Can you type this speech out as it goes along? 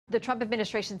The Trump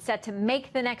administration set to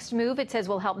make the next move. It says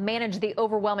will help manage the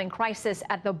overwhelming crisis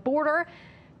at the border.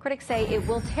 Critics say it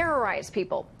will terrorize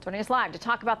people. Joining us live to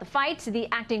talk about the fight, the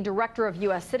acting director of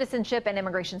U.S. Citizenship and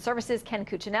Immigration Services, Ken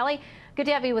Cuccinelli. Good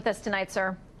to have you with us tonight,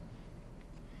 sir.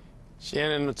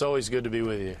 Shannon, it's always good to be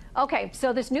with you. Okay,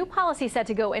 so this new policy set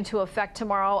to go into effect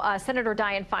tomorrow. Senator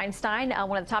Dianne Feinstein,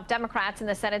 one of the top Democrats in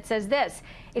the Senate, says this: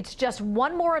 it's just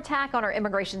one more attack on our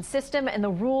immigration system and the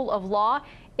rule of law.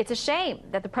 It's a shame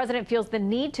that the president feels the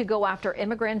need to go after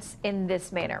immigrants in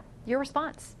this manner. Your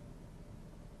response?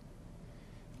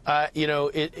 You know,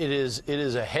 it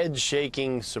is a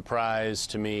head-shaking surprise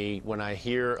to me when I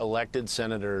hear elected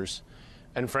senators,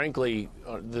 and frankly,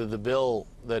 the bill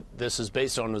that this is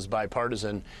based on was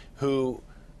bipartisan, who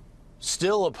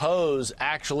still oppose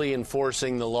actually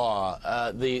enforcing the law.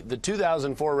 The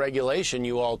 2004 regulation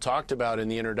you all talked about in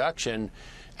the introduction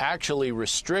actually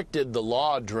restricted the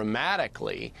law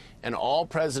dramatically, and all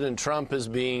President Trump is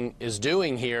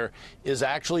doing here is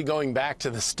actually going back to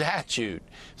the statute.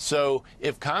 So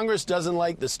if Congress doesn't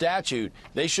like the statute,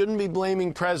 they shouldn't be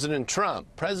blaming President Trump.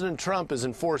 President Trump is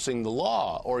enforcing the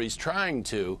law, or he's trying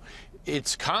to.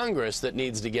 It's Congress that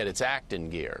needs to get its act in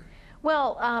gear.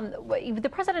 Well, the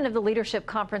president of the Leadership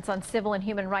Conference on Civil and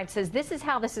Human Rights says this is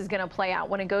how this is going to play out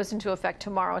when it goes into effect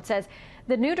tomorrow. It says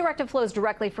the new directive flows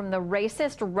directly from the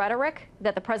racist rhetoric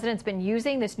that the president's been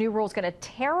using. This new rule is going to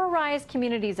terrorize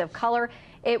communities of color.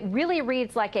 It really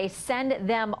reads like a send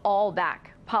them all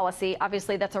back policy.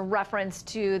 Obviously, that's a reference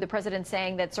to the president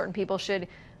saying that certain people should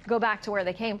go back to where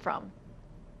they came from.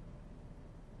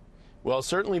 Well,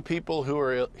 certainly people who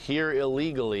are here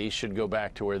illegally should go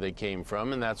back to where they came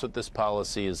from, and that's what this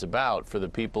policy is about, for the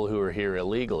people who are here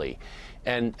illegally.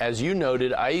 And as you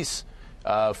noted, ICE,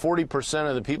 40%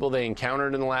 of the people they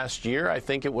encountered in the last year, I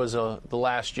think it was the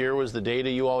last year was the data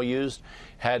you all used,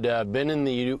 had been in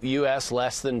the U.S.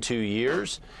 less than 2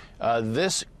 years.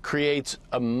 This creates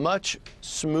a much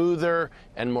smoother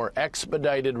and more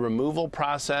expedited removal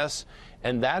process.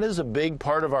 And that is a big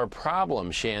part of our problem,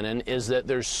 Shannon, is that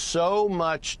there's so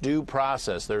much due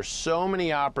process. There's so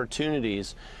many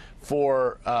opportunities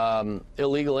for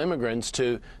illegal immigrants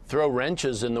to throw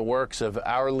wrenches in the works of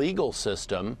our legal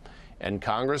system, and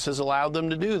Congress has allowed them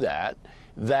to do that,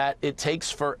 that it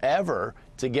takes forever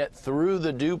to get through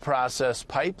the due process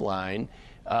pipeline.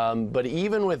 But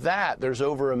even with that, there's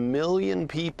over 1 million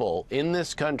people in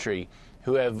this country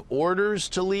who have orders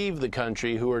to leave the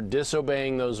country who are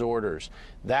disobeying those orders.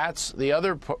 That's the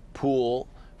other pool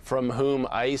from whom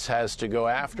ICE has to go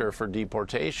after for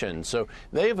deportation. So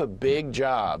they have a big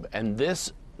job, and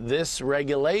this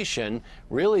regulation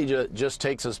really just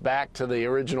takes us back to the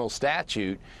original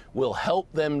statute, will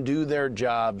help them do their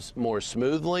jobs more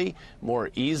smoothly,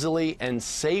 more easily, and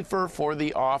safer for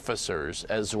the officers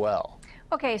as well.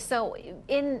 Okay, so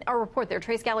in our report there,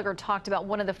 Trace Gallagher talked about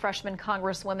one of the freshman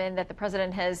congresswomen that the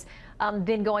president has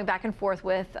been going back and forth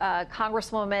with,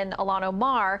 Congresswoman Ilhan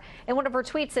Omar. And one of her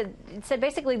tweets said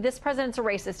basically, this president's a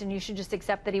racist and you should just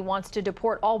accept that he wants to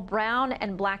deport all brown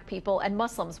and black people and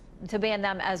Muslims, to ban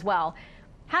them as well.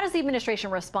 How does the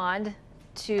administration respond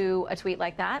to a tweet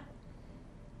like that?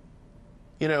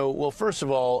 You know, well, first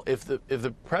of all, if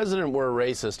the president were a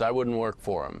racist, I wouldn't work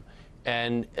for him.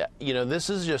 And, you know, this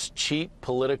is just cheap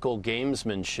political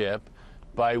gamesmanship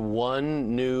by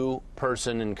one new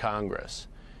person in Congress,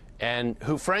 and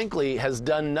who, frankly, has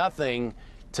done nothing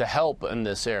to help in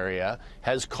this area,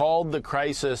 has called the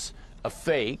crisis a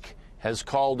fake, has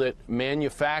called it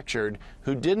manufactured,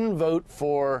 who didn't vote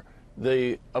for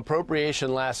the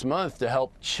appropriation last month to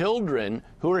help children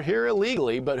who are here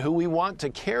illegally but who we want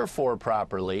to care for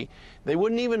properly. They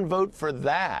wouldn't even vote for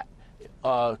that.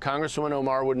 Congresswoman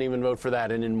Omar wouldn't even vote for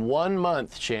that. And in 1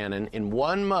 month, Shannon, in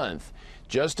 1 month,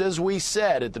 just as we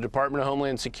said at the Department of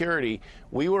Homeland Security,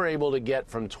 we were able to get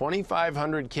from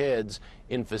 2,500 kids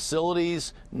in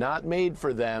facilities not made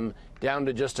for them down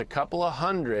to just a couple of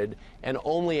hundred, and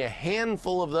only a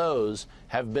handful of those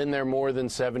have been there more than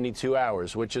 72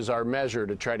 hours, which is our measure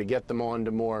to try to get them on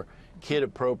to more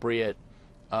kid-appropriate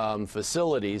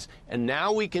facilities. And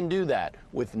now we can do that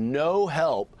with no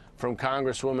help from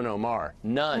Congresswoman Omar.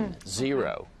 None.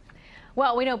 Zero.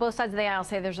 Well, we know both sides of the aisle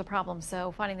say there's a problem,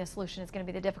 so finding the solution is going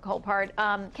to be the difficult part.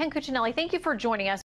 Ken Cuccinelli, thank you for joining us.